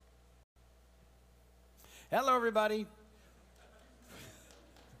Hello, everybody.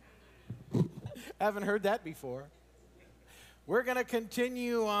 Haven't heard that before. We're going to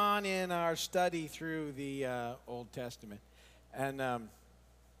continue on in our study through the Old Testament. And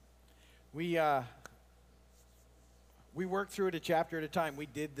we worked through it a chapter at a time. We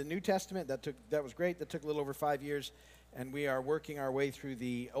did the New Testament. That was great. That took a little over 5 years. And we are working our way through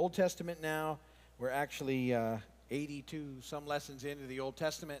the Old Testament now. We're actually 82 some lessons into the Old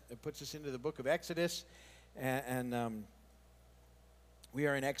Testament. It puts us into the book of Exodus. And we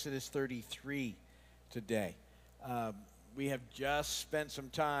are in Exodus 33 today. We have just spent some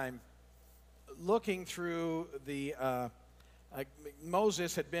time looking through the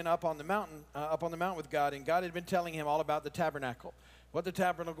Moses had been up on the mountain with God, and God had been telling him all about the tabernacle, what the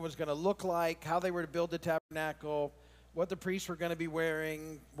tabernacle was going to look like, how they were to build the tabernacle, what the priests were going to be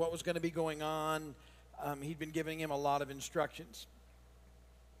wearing, what was going to be going on. He'd been giving him a lot of instructions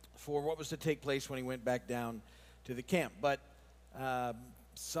for what was to take place when he went back down to the camp. But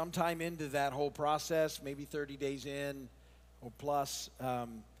sometime into that whole process, maybe 30 days in or plus,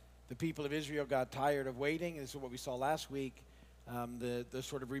 the people of Israel got tired of waiting. This is what we saw last week, the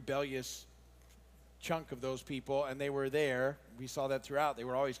sort of rebellious chunk of those people, and they were there. We saw that throughout. They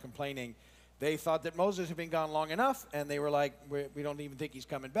were always complaining. They thought that Moses had been gone long enough, and they were like, we don't even think he's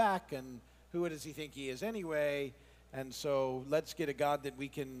coming back, and who does he think he is anyway? And so let's get a God that we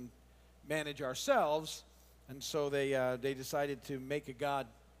can manage ourselves. And so they decided to make a god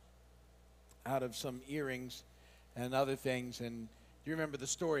out of some earrings and other things. And do you remember the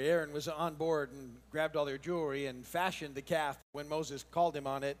story? Aaron was on board and grabbed all their jewelry and fashioned the calf. When Moses called him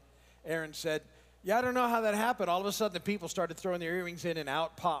on it, Aaron said, yeah, I don't know how that happened. All of a sudden the people started throwing their earrings in, and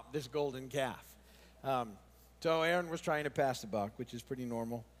out popped this golden calf. So Aaron was trying to pass the buck, which is pretty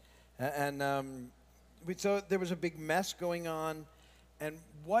normal. So there was a big mess going on. And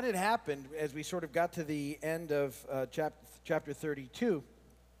what had happened as we sort of got to the end of chapter 32,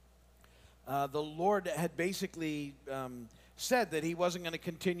 the Lord had basically said that he wasn't going to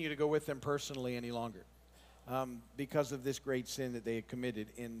continue to go with them personally any longer because of this great sin that they had committed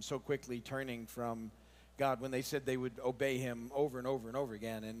in so quickly turning from God when they said they would obey him over and over and over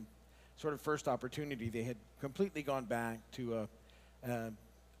again. And sort of first opportunity, they had completely gone back to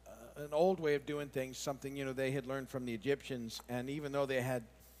an old way of doing things, something, they had learned from the Egyptians. And even though they had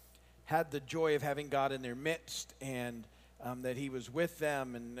the joy of having God in their midst and that he was with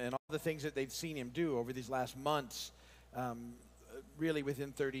them and all the things that they'd seen him do over these last months, really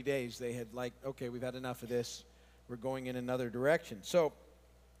within 30 days, they had okay, we've had enough of this. We're going in another direction. So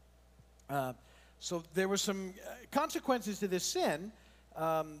there were some consequences to this sin.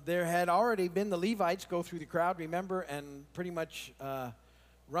 There had already been the Levites go through the crowd, remember, and pretty much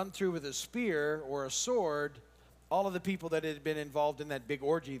run through with a spear or a sword all of the people that had been involved in that big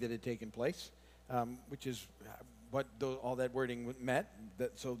orgy that had taken place, which is what all that wording meant.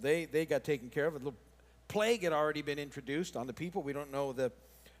 So they got taken care of. A little plague had already been introduced on the people. We don't know the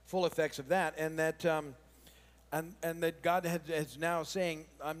full effects of that. And that and that God is now saying,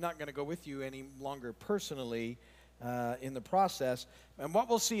 I'm not going to go with you any longer personally in the process. And what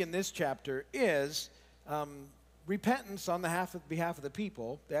we'll see in this chapter is repentance on behalf of the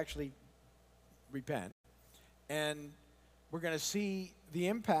people. They actually repent. And we're going to see the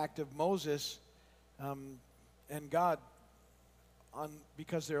impact of Moses and God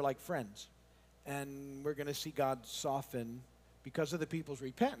because they're like friends. And we're going to see God soften because of the people's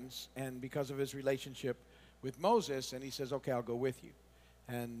repentance and because of his relationship with Moses. And he says, okay, I'll go with you.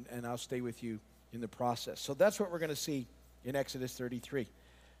 And I'll stay with you in the process. So that's what we're going to see in Exodus 33.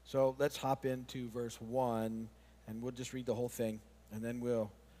 So let's hop into verse 1. And we'll just read the whole thing, and then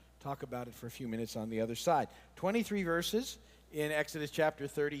we'll talk about it for a few minutes on the other side. 23 verses in Exodus chapter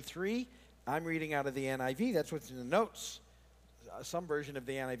 33. I'm reading out of the NIV. That's what's in the notes. Some version of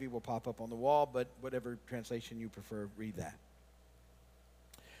the NIV will pop up on the wall, but whatever translation you prefer, read that.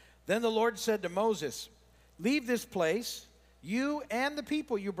 Then the Lord said to Moses, leave this place, you and the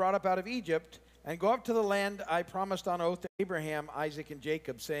people you brought up out of Egypt, and go up to the land I promised on oath to Abraham, Isaac, and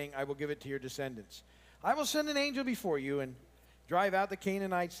Jacob, saying, I will give it to your descendants. I will send an angel before you and drive out the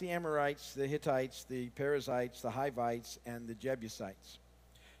Canaanites, the Amorites, the Hittites, the Perizzites, the Hivites, and the Jebusites.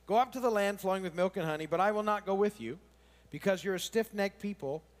 Go up to the land flowing with milk and honey, but I will not go with you, because you're a stiff-necked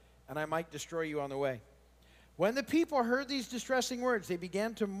people, and I might destroy you on the way. When the people heard these distressing words, they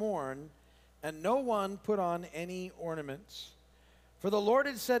began to mourn, and no one put on any ornaments. For the Lord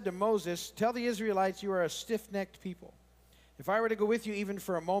had said to Moses, tell the Israelites you are a stiff-necked people. If I were to go with you even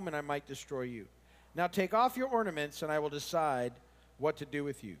for a moment, I might destroy you. Now take off your ornaments, and I will decide what to do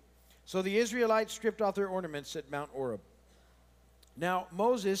with you. So the Israelites stripped off their ornaments at Mount Oreb. Now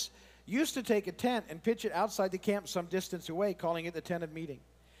Moses used to take a tent and pitch it outside the camp some distance away, calling it the tent of meeting.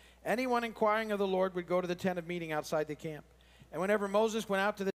 Anyone inquiring of the Lord would go to the tent of meeting outside the camp. And whenever Moses went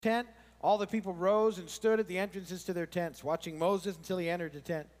out to the tent, all the people rose and stood at the entrances to their tents, watching Moses until he entered the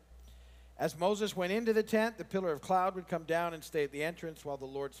tent. As Moses went into the tent, the pillar of cloud would come down and stay at the entrance while the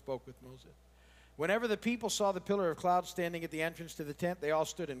Lord spoke with Moses. Whenever the people saw the pillar of cloud standing at the entrance to the tent, they all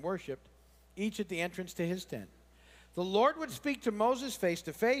stood and worshipped, each at the entrance to his tent. The Lord would speak to Moses face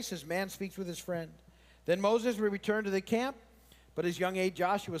to face as man speaks with his friend. Then Moses would return to the camp, but his young aide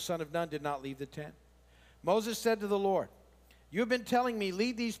Joshua, son of Nun, did not leave the tent. Moses said to the Lord, "You have been telling me,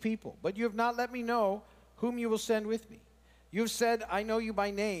 lead these people, but you have not let me know whom you will send with me. You have said, I know you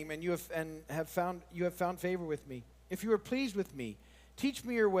by name, and you have found favor with me. If you are pleased with me, teach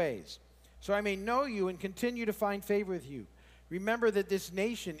me your ways, so I may know you and continue to find favor with you. Remember that this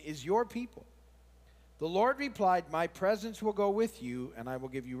nation is your people." The Lord replied, "My presence will go with you, and I will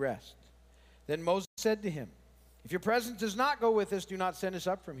give you rest." Then Moses said to him, "If your presence does not go with us, do not send us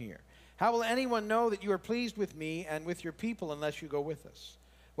up from here. How will anyone know that you are pleased with me and with your people unless you go with us?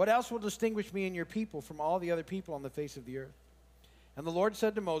 What else will distinguish me and your people from all the other people on the face of the earth?" And the Lord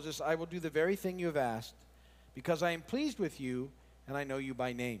said to Moses, "I will do the very thing you have asked, because I am pleased with you, and I know you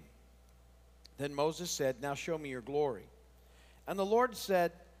by name." Then Moses said, "Now show me your glory." And the Lord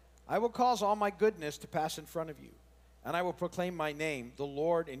said, "I will cause all my goodness to pass in front of you, and I will proclaim my name, the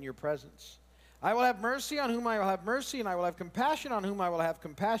Lord, in your presence. I will have mercy on whom I will have mercy, and I will have compassion on whom I will have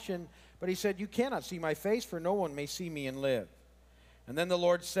compassion." But he said, "You cannot see my face, for no one may see me and live." And then the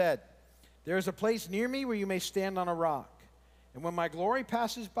Lord said, "There is a place near me where you may stand on a rock. And when my glory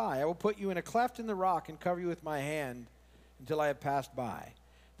passes by, I will put you in a cleft in the rock and cover you with my hand until I have passed by.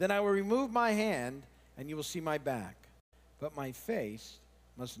 Then I will remove my hand, and you will see my back, but my face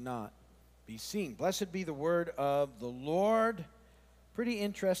must not be seen." Blessed be the word of the Lord. Pretty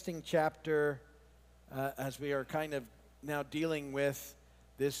interesting chapter as we are kind of now dealing with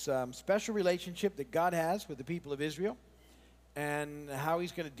this special relationship that God has with the people of Israel and how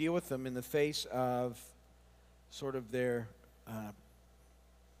he's going to deal with them in the face of sort of their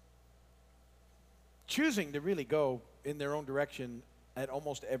choosing to really go in their own direction at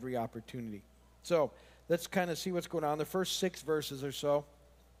almost every opportunity. So let's kind of see what's going on. The first 6 verses or so,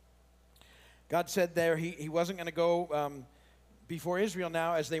 God said there he wasn't going to go before Israel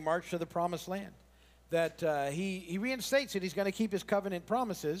now as they march to the promised land. That he reinstates it. He's going to keep his covenant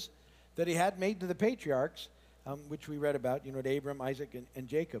promises that he had made to the patriarchs, which we read about, to Abram, Isaac, and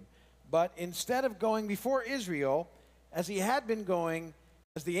Jacob. But instead of going before Israel, as he had been going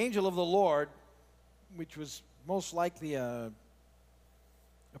as the angel of the Lord, which was most likely a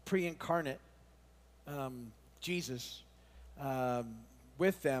pre-incarnate Jesus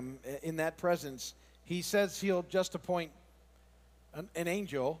with them in that presence, he says he'll just appoint an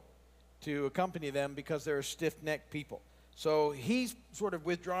angel to accompany them because they're a stiff-necked people. So he's sort of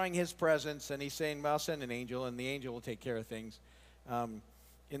withdrawing his presence, and he's saying, well, I'll send an angel, and the angel will take care of things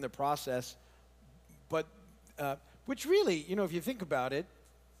in the process. But, which really, if you think about it,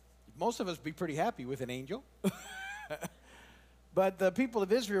 most of us would be pretty happy with an angel. But the people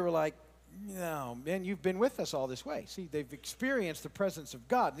of Israel were like, no, man, you've been with us all this way. See, they've experienced the presence of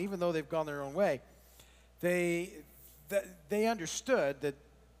God, and even though they've gone their own way, they understood that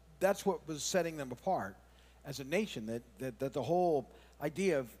that's what was setting them apart as a nation, that the whole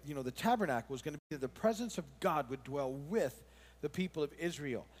idea of, the tabernacle was going to be the presence of God would dwell with the people of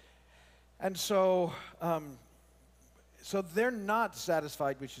Israel. And so they're not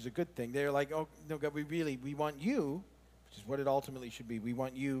satisfied, which is a good thing. They're like, oh, no, God, we want you, which is what it ultimately should be. We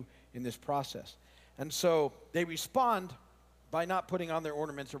want you in this process. And so they respond by not putting on their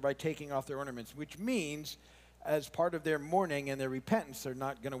ornaments or by taking off their ornaments, which means as part of their mourning and their repentance, they're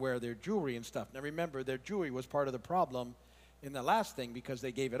not going to wear their jewelry and stuff. Now remember, their jewelry was part of the problem in the last thing because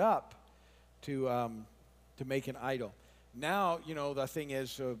they gave it up to make an idol. Now, the thing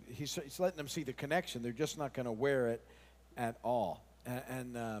is, he's letting them see the connection. They're just not going to wear it at all.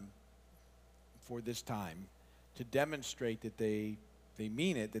 And for this time, to demonstrate that they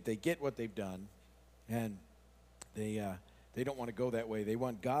mean it, that they get what they've done, and they don't want to go that way. They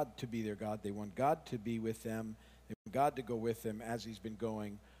want God to be their God. They want God to be with them. They want God to go with them as he's been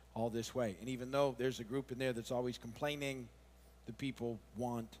going all this way. And even though there's a group in there that's always complaining, the people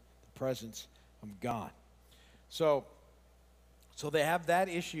want the presence of God. So they have that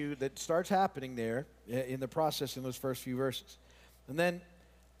issue that starts happening there in the process in those first few verses. And then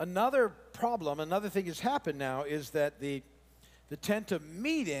another thing has happened now is that the tent of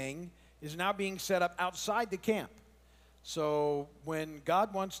meeting is now being set up outside the camp. So when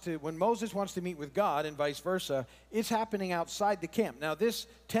Moses wants to meet with God and vice versa, it's happening outside the camp. Now this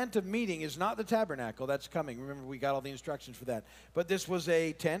tent of meeting is not the tabernacle that's coming. Remember, we got all the instructions for that. But this was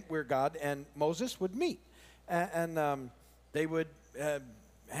a tent where God and Moses would meet. And they would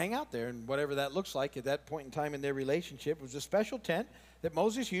hang out there, and whatever that looks like at that point in time in their relationship. It was a special tent that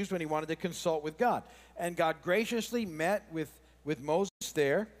Moses used when he wanted to consult with God. And God graciously met with Moses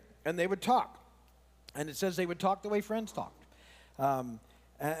there, and they would talk. And it says they would talk the way friends talked.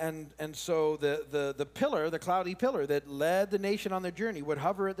 And so the pillar, the cloudy pillar that led the nation on their journey would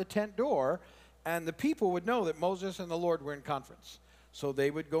hover at the tent door, and the people would know that Moses and the Lord were in conference. So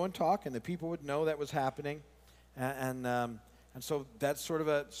they would go and talk, and the people would know that was happening. And so that's sort of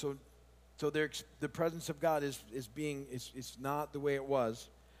the presence of God is not the way it was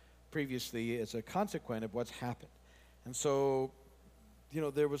previously as a consequence of what's happened. And so,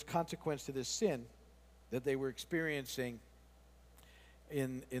 there was consequence to this sin that they were experiencing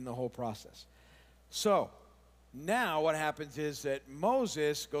in the whole process. So now what happens is that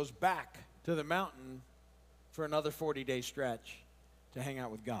Moses goes back to the mountain for another 40-day stretch to hang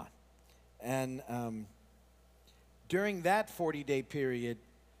out with God. And during that 40-day period,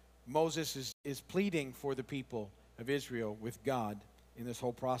 Moses is pleading for the people of Israel with God in this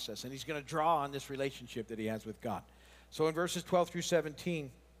whole process. And he's going to draw on this relationship that he has with God. So in verses 12 through 17,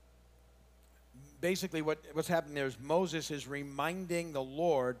 basically what's happening there is Moses is reminding the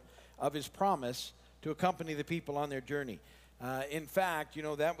Lord of his promise to accompany the people on their journey. In fact,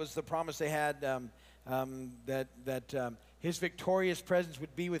 that was the promise they had, that his victorious presence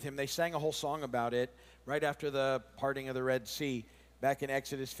would be with him. They sang a whole song about it right after the parting of the Red Sea back in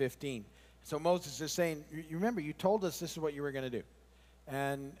Exodus 15. So Moses is saying, you remember, you told us this is what you were going to do.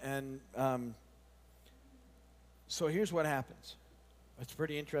 And so here's what happens. It's a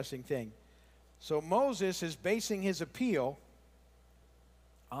pretty interesting thing. So Moses is basing his appeal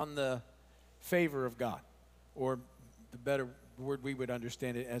on the favor of God, or the better word we would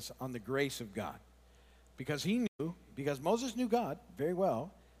understand it as on the grace of God. Because Moses knew God very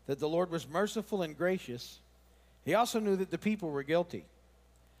well, that the Lord was merciful and gracious. He also knew that the people were guilty.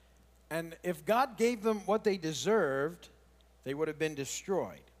 And if God gave them what they deserved, they would have been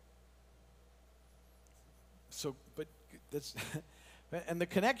destroyed. So, but that's, and the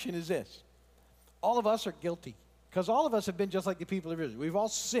connection is this. All of us are guilty, because all of us have been just like the people of Israel. We've all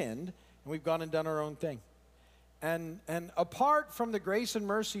sinned, and we've gone and done our own thing. And apart from the grace and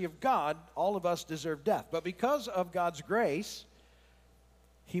mercy of God, all of us deserve death. But because of God's grace,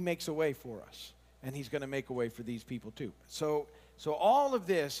 he makes a way for us, and he's going to make a way for these people too. So all of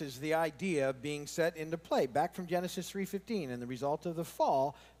this is the idea being set into play back from Genesis 3:15, and the result of the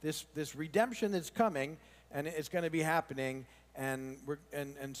fall, this redemption that's coming, and it's going to be happening, and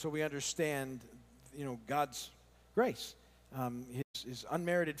so we understand, God's grace, his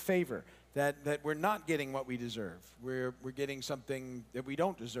unmerited favor, that we're not getting what we deserve. We're getting something that we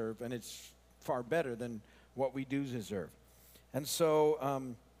don't deserve, and it's far better than what we do deserve. And so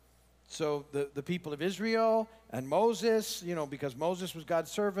the people of Israel and Moses, because Moses was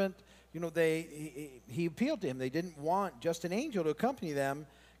God's servant, he appealed to him. They didn't want just an angel to accompany them,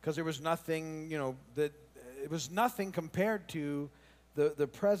 because there was nothing, it was nothing compared to the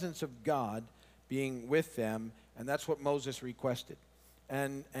presence of God being with them, and that's what Moses requested.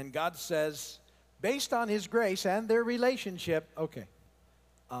 And God says, based on his grace and their relationship, okay,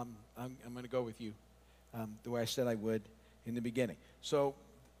 I'm going to go with you the way I said I would in the beginning. So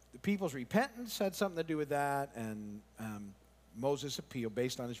the people's repentance had something to do with that, and Moses' appeal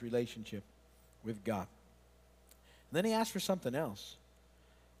based on his relationship with God. And then he asked for something else.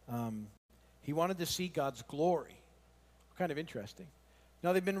 He wanted to see God's glory. Kind of interesting.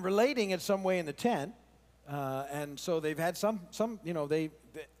 Now, they've been relating in some way in the tent, and so they've had some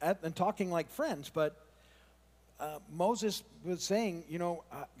and talking like friends, but Moses was saying,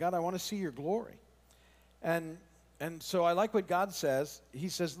 God, I want to see your glory. And so I like what God says. He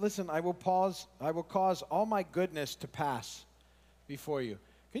says, listen, I will cause all my goodness to pass before you.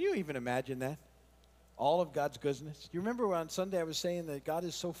 Can you even imagine that? All of God's goodness. You remember on Sunday I was saying that God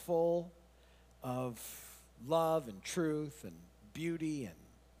is so full of love and truth and beauty and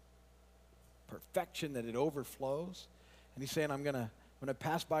perfection that it overflows. And he's saying, I'm going to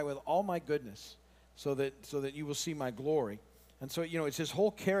pass by with all my goodness so that you will see my glory. And so, it's his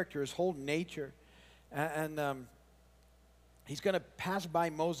whole character, his whole nature. And he's going to pass by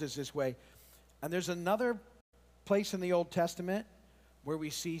Moses this way. And there's another place in the Old Testament where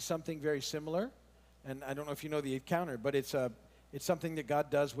we see something very similar. And I don't know if you know the encounter, but it's something that God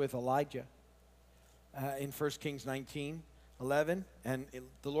does with Elijah in 1 Kings 19:11. And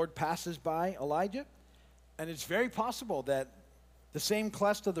the Lord passes by Elijah, And it's very possible that the same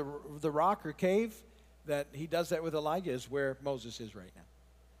cleft of the rock or cave that he does that with Elijah is where Moses is right now.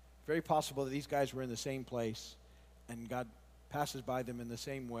 Very possible that these guys were in the same place, and God passes by them in the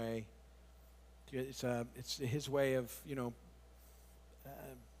same way. It's his way of,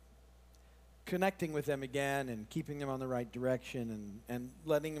 connecting with them again and keeping them on the right direction and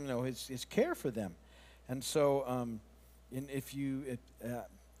letting them know his care for them. And so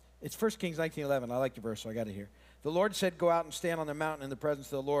it's 1 Kings 19:11. I like the verse, so I got it here. The Lord said, go out and stand on the mountain in the presence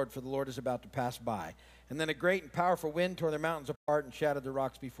of the Lord, for the Lord is about to pass by. And then a great and powerful wind tore the mountains apart and shattered the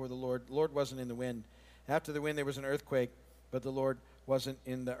rocks before the Lord. The Lord wasn't in the wind. After the wind, there was an earthquake, but the Lord wasn't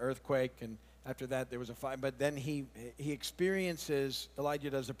in the earthquake. And after that, there was a fire. But then he experiences,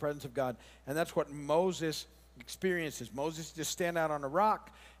 Elijah does, the presence of God. And that's what Moses experiences. Moses just stand out on a rock,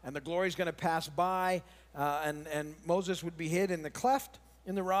 and the glory's going to pass by, and Moses would be hid in the cleft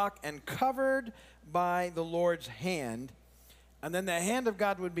in the rock and covered by the Lord's hand. And then the hand of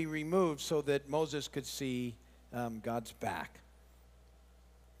God would be removed so that Moses could see God's back.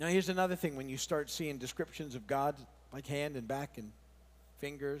 Now here's another thing. When you start seeing descriptions of God, like hand and back and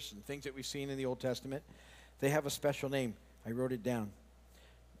fingers and things that we've seen in the Old Testament, they have a special name. I wrote it down.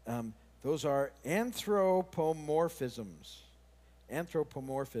 Those are anthropomorphisms.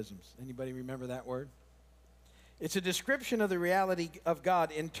 Anthropomorphisms. Anybody remember that word? It's a description of the reality of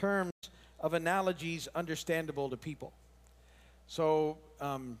God in terms of analogies understandable to people. So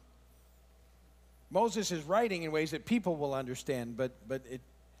Moses is writing in ways that people will understand, but it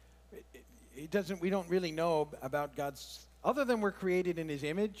doesn't. We don't really know about God's, other than we're created in His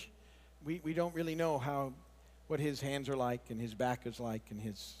image. We don't really know what His hands are like and His back is like, and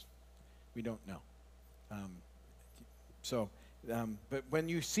we don't know. But when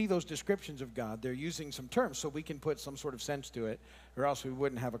you see those descriptions of God, they're using some terms so we can put some sort of sense to it, or else we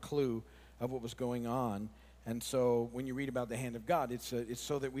wouldn't have a clue of what was going on. And so when you read about the hand of God, it's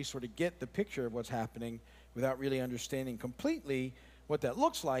so that we sort of get the picture of what's happening without really understanding completely what that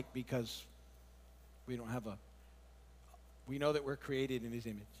looks like, because we know that we're created in His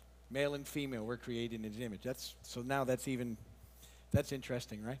image. Male and female, we're created in His image. That's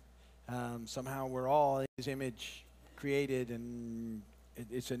interesting, right? Somehow we're all in His image, created, and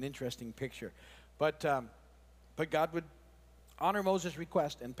it's an interesting picture. But God would honor Moses'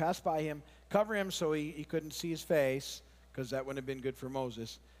 request and pass by him, cover him so he couldn't see his face, because that wouldn't have been good for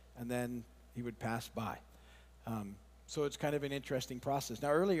Moses, and then he would pass by. So it's kind of an interesting process. Now,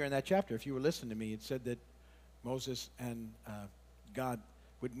 earlier in that chapter, if you were listening to me, it said that Moses and God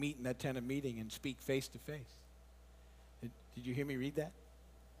would meet in that tent of meeting and speak face to face. Did you hear me read that?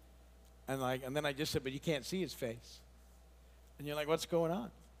 And then I just said, but you can't see his face. And you're like, what's going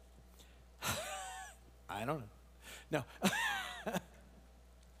on? I don't know.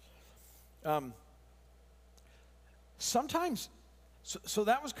 No. Sometimes, so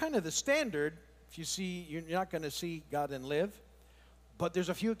that was kind of the standard. If you see, you're not going to see God and live. But there's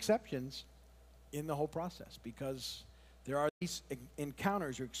a few exceptions in the whole process, because there are these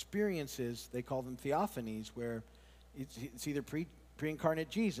encounters or experiences, they call them theophanies, where it's either pre-incarnate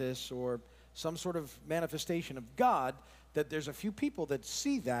Jesus or some sort of manifestation of God, that there's a few people that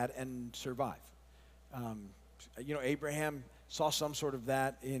see that and survive. Abraham saw some sort of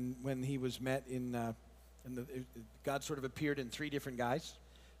that when he was met God sort of appeared in three different guys,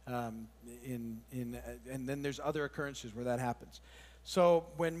 and then there's other occurrences where that happens. So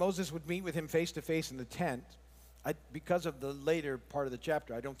when Moses would meet with him face to face in the tent, because of the later part of the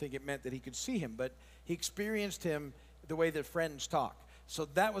chapter, I don't think it meant that he could see him, but he experienced him the way that friends talk. So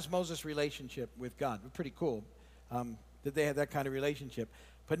that was Moses' relationship with God. Pretty cool that they had that kind of relationship.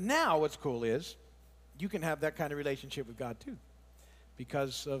 But now what's cool is you can have that kind of relationship with God too,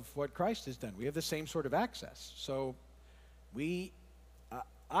 because of what Christ has done. We have the same sort of access. So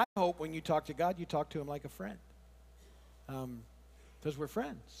I hope when you talk to God, you talk to Him like a friend, because we're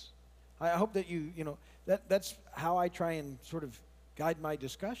friends. I hope that that's how I try and sort of guide my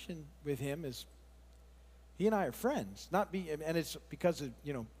discussion with Him, is He and I are friends, and it's because of,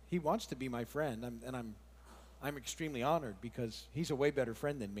 He wants to be my friend, and I'm extremely honored, because He's a way better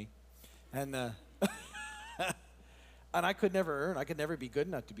friend than me, and and I could never be good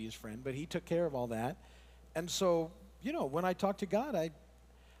enough to be His friend, but He took care of all that. And so, when I talk to God,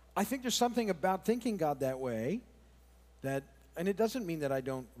 I think there's something about thinking God that way, and it doesn't mean that I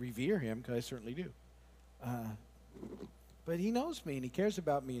don't revere Him, because I certainly do. But He knows me, and He cares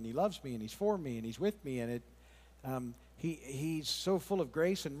about me, and He loves me, and He's for me, and He's with me, and He's so full of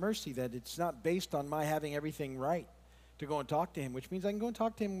grace and mercy that it's not based on my having everything right to go and talk to Him, which means I can go and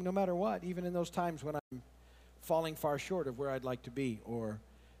talk to Him no matter what, even in those times when I'm falling far short of where I'd like to be, or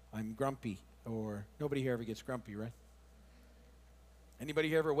I'm grumpy, Or nobody here ever gets grumpy, right? Anybody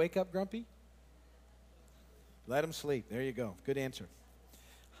here ever wake up grumpy? Let them sleep. There you go. Good answer.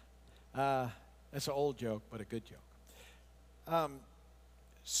 That's an old joke, but a good joke.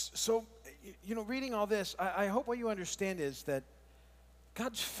 So, reading all this, I hope what you understand is that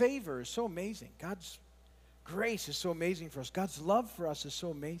God's favor is so amazing. God's grace is so amazing for us. God's love for us is so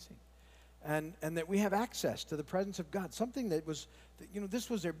amazing. And that we have access to the presence of God. Something that was, this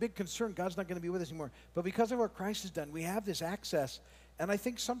was their big concern. God's not going to be with us anymore. But because of what Christ has done, we have this access. And I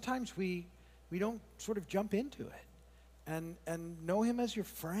think sometimes we don't sort of jump into it and know him as your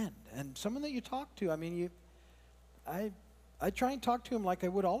friend and someone that you talk to. I mean, I try and talk to him like I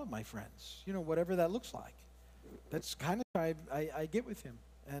would all of my friends, whatever that looks like. That's kind of how I get with him.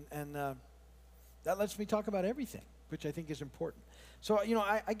 And that lets me talk about everything, which I think is important. So,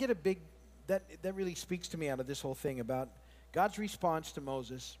 I get a big, that really speaks to me out of this whole thing about God's response to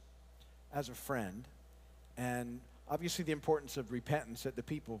Moses as a friend, and obviously the importance of repentance, that the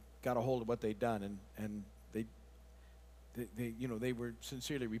people got a hold of what they'd done, and they were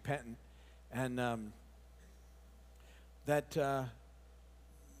sincerely repentant, and that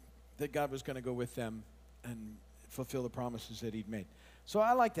God was going to go with them and fulfill the promises that he'd made. So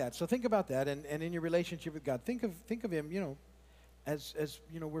I like that. So think about that, and in your relationship with God, think of him, as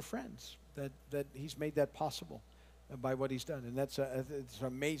we're friends. That he's made that possible by what he's done, and it's an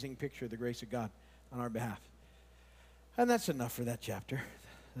amazing picture of the grace of God on our behalf. And that's enough for that chapter,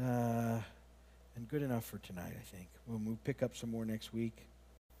 and good enough for tonight, I think. We'll pick up some more next week.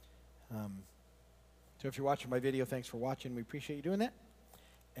 So if you're watching my video, thanks for watching. We appreciate you doing that,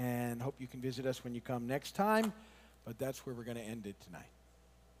 and hope you can visit us when you come next time. But that's where we're going to end it tonight.